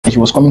she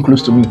was coming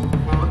close to me,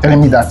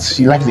 telling me that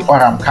she likes the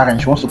aura I'm carrying.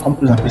 She wants to come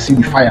close and perceive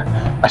the fire.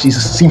 That she's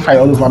seeing fire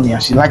all over me,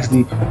 and she likes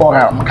the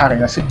aura I'm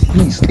carrying. I said,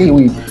 please stay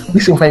away.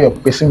 This same fire you're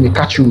perceiving will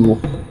catch you.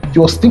 She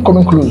was still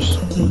coming close.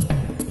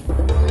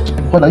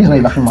 Brother, this is not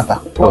a laughing matter.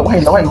 Why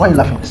are you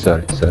laughing?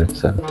 Sorry. This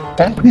is a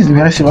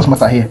very serious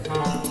matter here.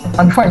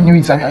 And before I knew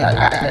it,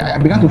 I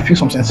began to feel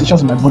some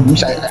sensations in my body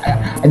which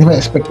I never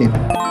expected.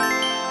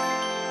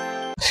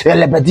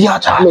 Help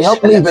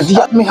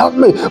me,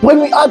 bring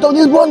me out of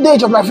this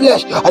bondage of my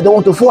flesh. I don't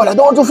want to fall. I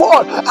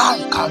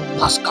can't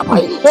ask. Help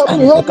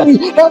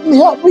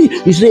me.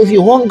 You say if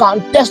you hunger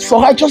and thirst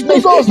for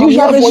righteousness, you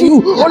shall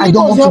receive. I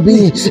don't want to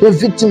be a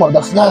victim of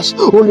the flesh.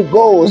 Holy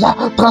Ghost,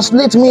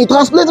 translate me.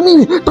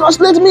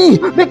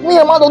 Make me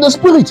a man of the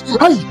spirit.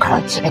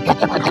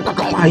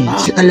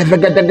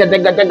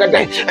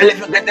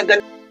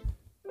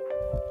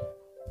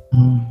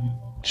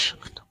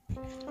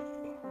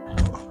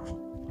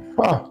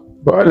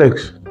 But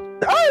Alex,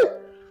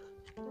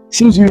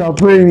 since you are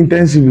praying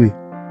intensively,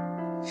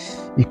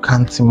 You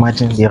can't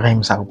imagine the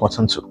realms I've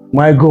gotten to.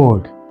 my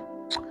God,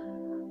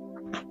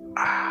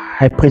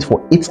 I prayed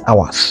for 8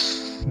 hours.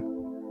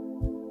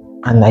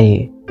 And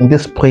in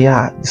this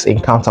prayer, this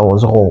encounter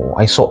was raw.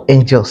 I saw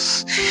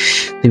angels.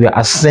 They were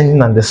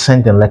ascending and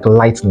descending like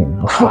lightning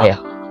of fire.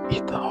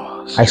 8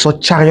 hours. I saw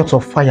chariots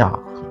of fire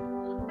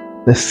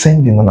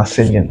descending and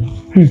ascending.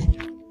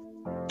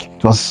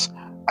 It was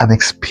an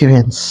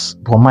experience.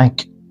 But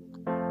Mike,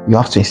 you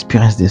have to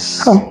experience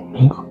this.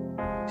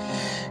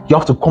 You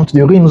have to come to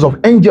the realms of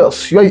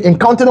angels. You are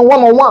encountering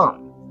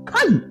one-on-one.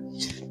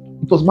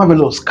 It was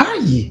marvelous.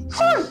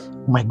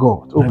 Oh my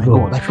God. Oh my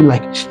God. I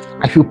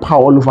feel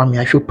power all over me.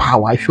 I feel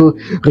power. I feel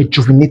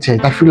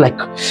rejuvenated. I feel like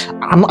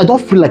I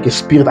don't feel like a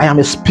spirit. I am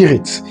a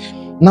spirit.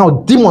 Now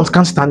demons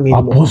can't stand me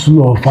anymore.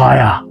 Apostle of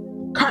fire.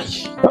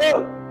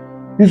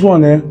 This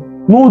one,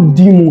 no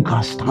demon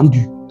can stand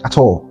you. At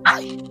all.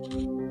 My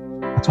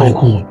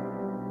God.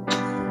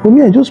 For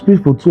me, I just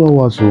prayed for 2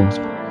 hours,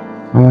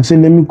 and I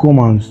said, let me come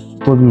and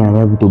study my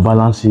Bible to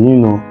balance it.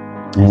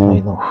 It's not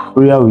enough.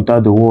 Prayer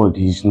without the word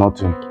is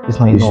nothing. It's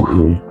not enough.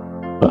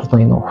 It's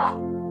not enough.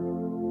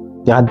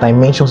 There are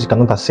dimensions you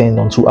cannot ascend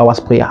on 2 hours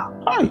prayer.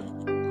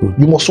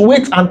 You must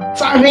wait and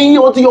tarry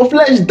until your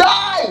flesh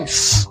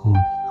dies.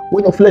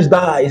 When your flesh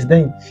dies,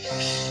 then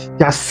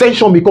the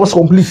ascension becomes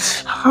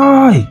complete.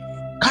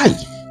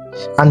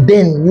 And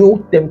then no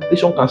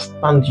temptation can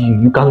stand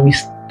you. You can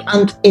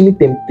withstand any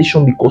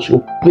temptation because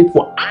you prayed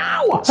for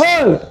hours.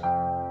 I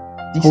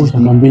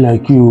can be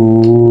like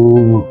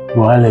you,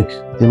 Alex.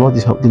 The Lord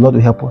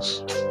will help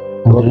us.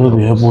 The Lord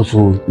will help us.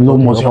 The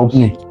Lord must help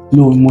me.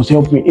 No, He must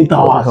help me. 8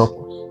 hours.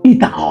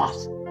 8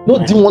 hours. No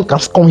demon can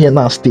come here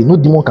now and stay. No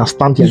demon can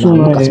stand here now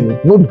and look at me.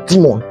 No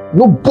demon,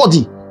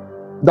 nobody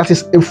that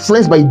is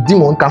influenced by a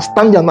demon can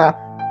stand here now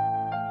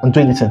and do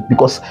anything.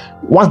 Because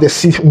once they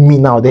see me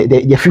now,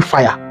 they feel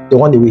fire. They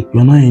run away.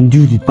 You're not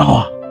endued with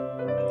power.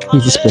 Who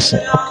is this person?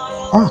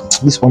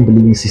 This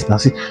unbelieving sister.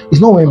 See,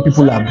 it's not when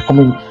people are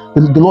becoming.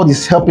 The Lord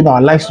is helping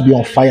our lives to be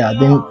on fire.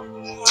 Then,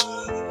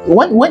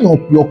 when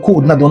you're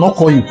cold, now they'll not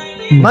call you.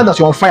 Now that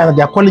you're on fire,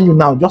 they are calling you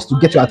now just to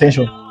get your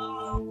attention.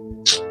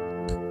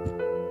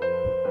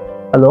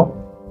 Hello,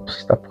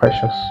 Sister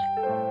Precious.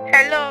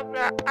 Hello,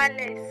 Brother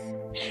Alex.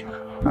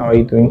 How are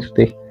you doing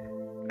today?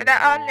 Brother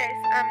Alex,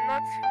 I'm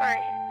not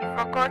fine. You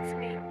forgot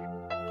me.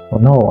 Oh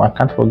no, I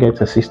can't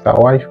forget a sister.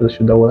 Why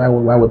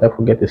would I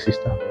forget a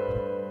sister?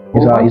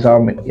 Are you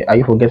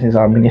forgetting it's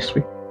our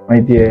ministry? My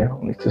dear,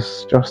 it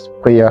is just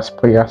prayers,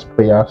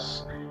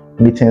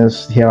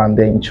 meetings here and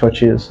there in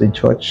churches, in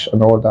church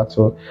and all that.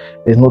 So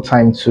there's no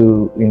time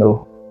to,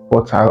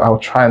 but I'll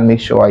try and make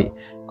sure I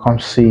come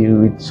see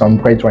you with some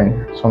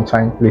brethren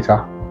sometime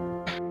later.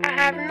 I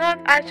have not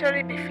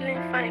actually been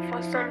feeling fine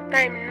for some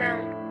time now.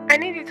 I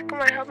need you to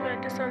come and help me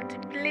and do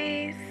something,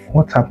 please.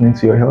 What's happening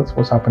to your health?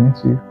 What's happening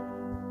to you?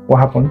 What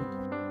happened?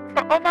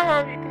 For over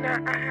 1 week now,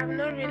 I have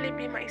not really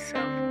been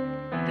myself.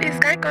 Please,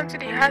 can you come to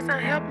the house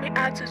and help me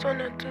out with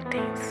 1 or 2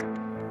 things?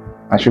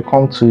 I should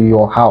come to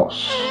your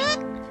house.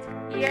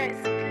 Yes,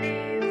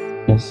 please.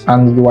 Yes.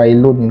 And you are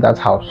alone in that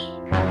house?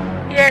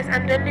 Yes,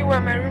 I'm the only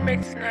one. My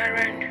roommate is not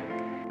around.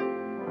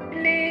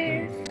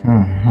 Please.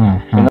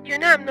 You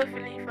know I'm not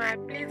feeling fine.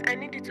 Please, I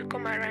need you to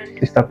come around.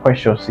 Sister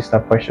Precious, if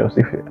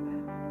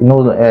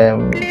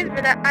please,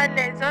 Brother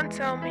Alex, don't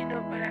tell me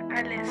no, Brother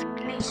Alex,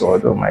 please.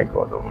 God, oh my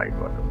God.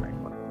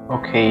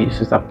 Okay,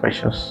 Sister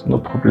Precious, no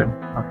problem.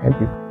 I'll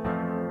help you.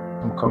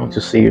 I'm coming to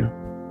see you.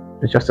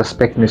 You just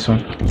expect me soon.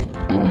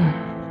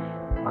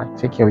 Alright,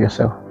 take care of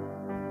yourself.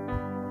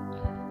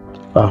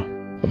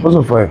 Apostle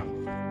of fire.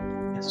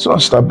 So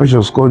Sister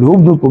Precious called you.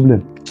 Hope no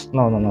problem.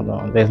 No.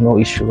 There's no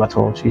issue at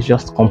all. She's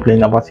just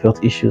complaining about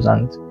health issues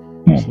and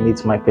she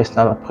needs my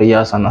personal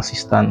prayers and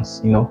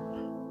assistance.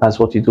 That's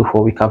what you do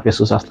for weaker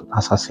vessels as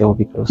herself,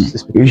 because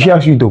She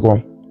asked you to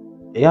come.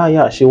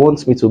 Yeah. She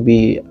wants me to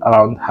be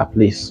around her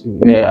place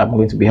where I'm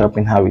going to be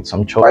helping her with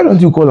some chores. Why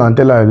don't you call and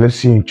tell her, let's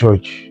see in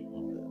church?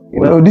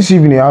 This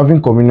evening you're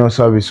having communion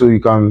service, so you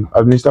can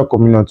administer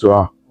communion to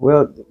her.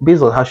 Well,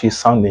 based on how she's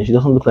sounding, she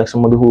doesn't look like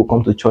somebody who will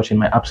come to church in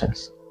my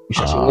absence.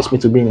 She needs me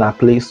to be in that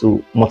place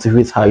to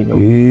motivate her, you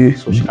know,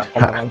 so she can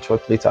come around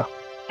church later.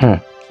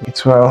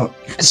 It's well.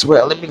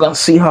 Let me go and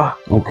see her.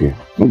 Okay.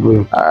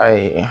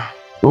 Okay.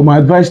 So my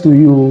advice to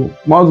you,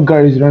 mount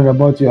garage round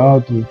about your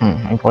house.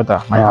 My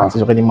brother, my heart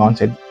is already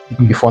mounted.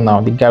 Before now,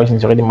 the garage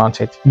is already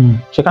mounted.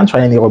 She can't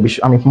try any rubbish.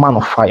 I'm a man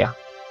of fire.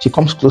 She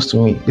comes close to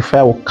me, the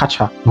fire will catch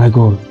her. My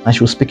God. And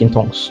she will speak in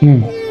tongues.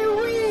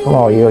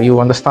 Oh, you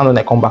understand when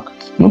I come back.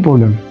 No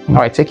problem. All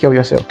right, take care of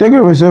yourself. Take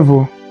care of yourself.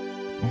 Oh.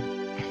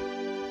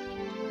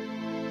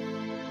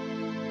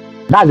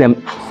 That's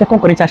 2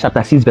 Corinthians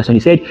chapter 6 verse 1. He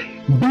said,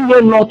 "Be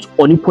ye not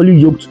unequally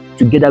yoked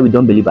together with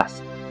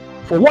unbelievers.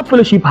 For what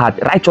fellowship had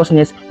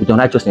righteousness with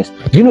unrighteousness?"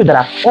 Do you know there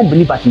are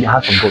unbelievers in the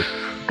house of God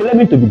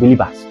claiming to be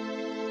believers?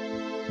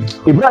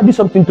 A brother did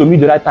something to me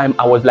the right time.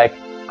 I was like,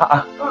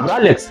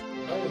 Alex,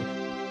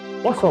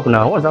 what's up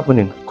now? What's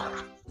happening?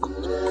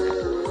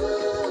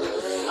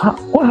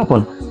 What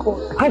happened?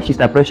 Hi,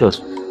 Sister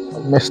Precious. I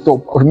messed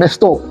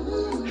up.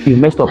 You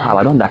messed up how?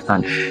 I don't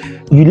understand.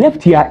 You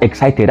left here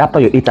excited after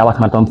your 8 hours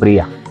marathon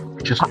prayer.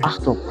 Just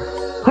messed up.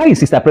 How is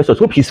Sister Precious?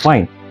 Hope she's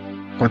fine.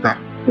 Brother,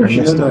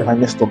 I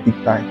messed up big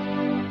time.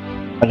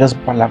 I just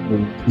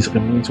balanced this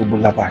remaining to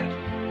Bulabai.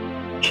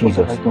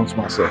 Jesus. I don't to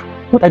myself.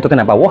 What are you talking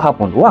about? What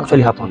happened? What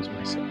actually happened?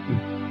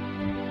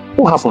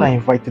 What happened? I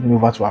invited me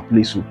over to her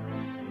place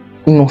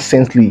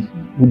innocently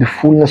with the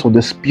fullness of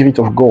the Spirit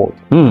of God.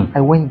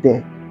 I went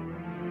there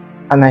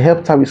and I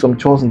helped her with some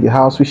chores in the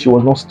house which she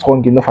was not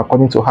strong enough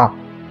according to her.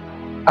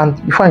 And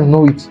before I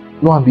know it,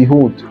 lo and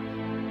behold,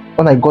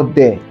 when I got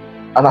there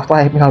and after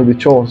helping her with the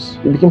chores,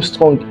 it became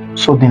strong.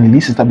 Suddenly,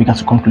 this sister began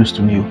to come close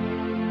to me.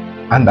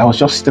 And I was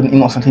just sitting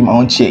innocently in my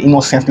own chair.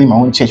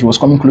 She was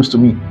coming close to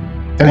me,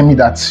 telling me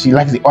that she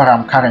likes the aura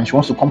I'm carrying. She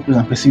wants to come close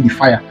and perceive the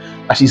fire.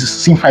 That she's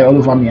seeing fire all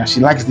over me and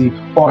she likes the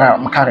aura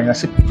I'm carrying. I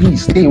said,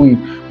 please stay away.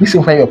 This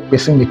same fire you're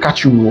perceiving may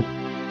catch you.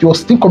 She was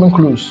still coming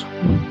close.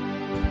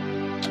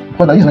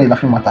 But that is not a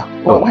laughing matter.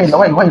 Why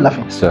are you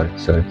laughing? Sorry.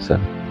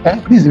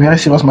 This is a very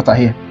serious matter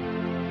here.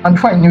 And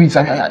before I knew it,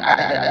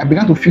 I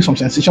began to feel some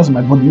sensations in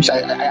my body which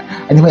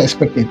I never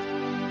expected.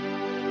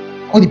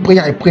 All the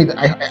prayer I prayed,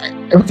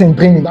 everything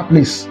drained in that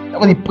place.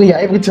 All the prayer,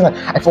 everything,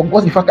 I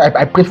forgot the fact that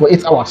I prayed for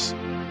 8 hours.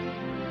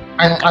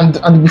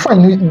 And before I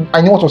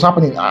knew what was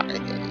happening,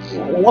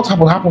 what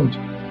happened.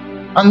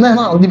 And then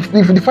now,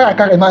 the fire I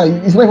carry now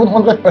is not even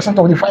 100%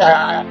 of the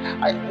fire.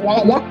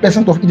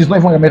 1% of it is not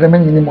even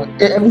remaining anymore.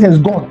 Everything is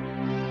gone.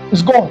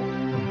 It's gone.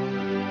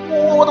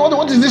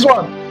 What is this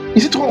one?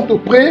 Is it wrong to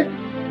pray?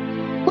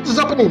 What is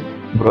happening?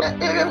 Bro.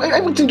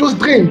 Everything just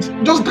drained.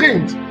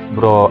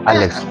 Bro,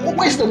 Alex.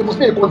 Why is there must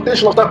be a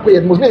contention of that prayer?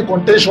 There must be a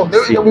contention.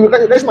 They'll be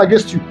raising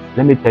against you.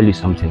 Let me tell you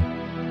something.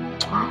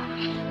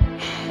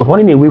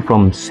 Running away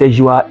from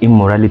sexual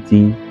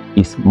immorality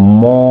is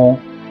more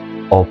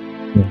of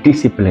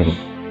discipline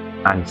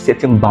and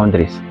setting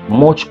boundaries,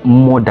 much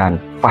more than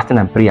fasting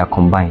and prayer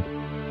combined.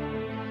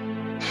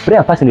 Prayer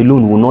and fasting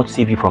alone will not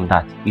save you from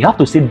that. You have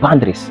to set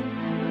boundaries.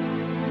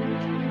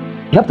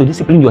 You have to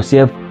discipline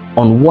yourself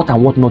on what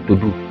and what not to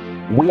do,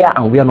 where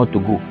and where not to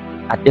go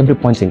at every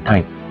point in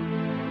time.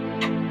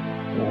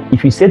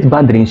 If you set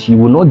boundaries, you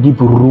will not give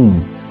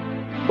room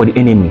for the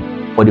enemy,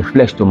 for the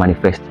flesh to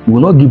manifest. You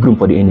will not give room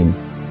for the enemy.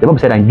 The Bible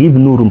said, and give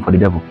no room for the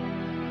devil.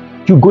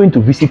 You're going to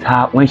visit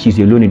her when she's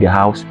alone in the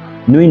house,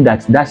 knowing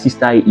that that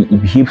sister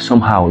behaves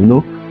somehow, you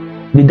know.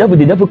 The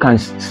devil can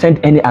send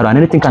any arrow and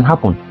anything can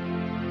happen.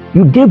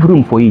 You gave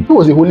room for it. Who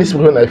was the Holy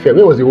Spirit when I fear?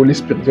 Where was the Holy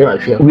Spirit when I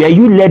fear? Were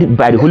you led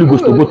by the Holy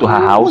Ghost to go to her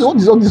house? What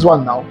is all this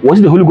one now? Was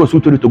it the Holy Ghost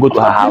who told you to go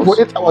to her house? For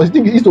 8 hours. You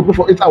think he used to pray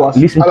for 8 hours?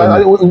 Listen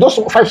to me. Just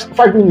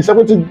 5 minutes,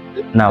 everything.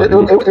 Now,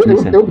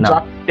 listen.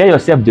 Now, tell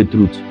yourself the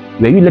truth.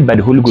 Were you led by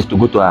the Holy Ghost to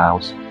go to her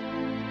house?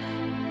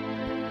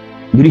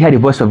 Did you hear the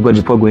voice of God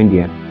before going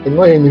there? I didn't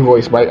hear any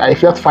voice, but I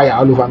felt fire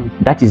all over me.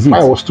 That is it.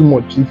 Fire was too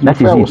much.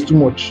 Fire was too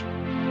much.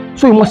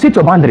 So you must set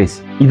your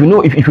boundaries. If you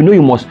know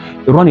you must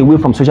run away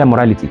from social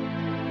morality,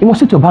 you must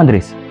set your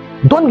boundaries.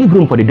 Don't give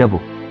room for the devil.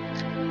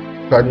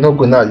 But not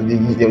going now.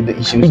 The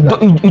issue is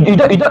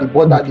the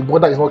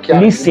brother is not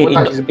caring. Listen,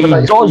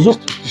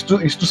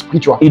 it's too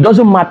spiritual. It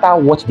doesn't matter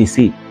what they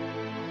say.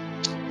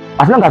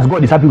 As long as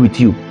God is happy with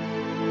you,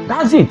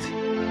 that's it.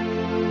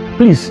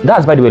 Please,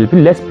 that's by the way.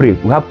 Please, let's pray.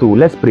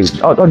 Let's pray.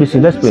 All this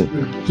thing, let's pray.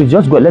 Please,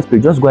 just go. Let's pray.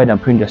 Just go ahead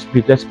and pray in the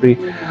spirit. Let's pray.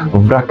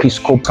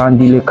 Vrakisko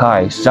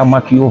Pandilekai,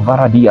 Samakio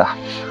Varadia.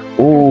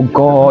 Oh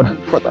God,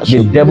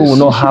 the devil will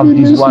not have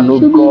this one. Oh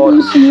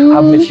God,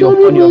 have mercy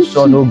upon your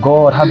son. Oh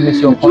God, have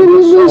mercy upon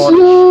your son.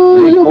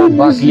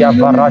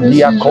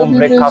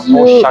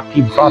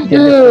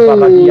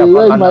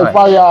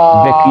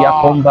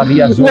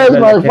 Where's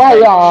my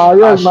fire?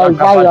 Where's my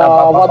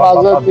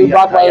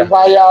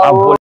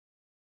fire?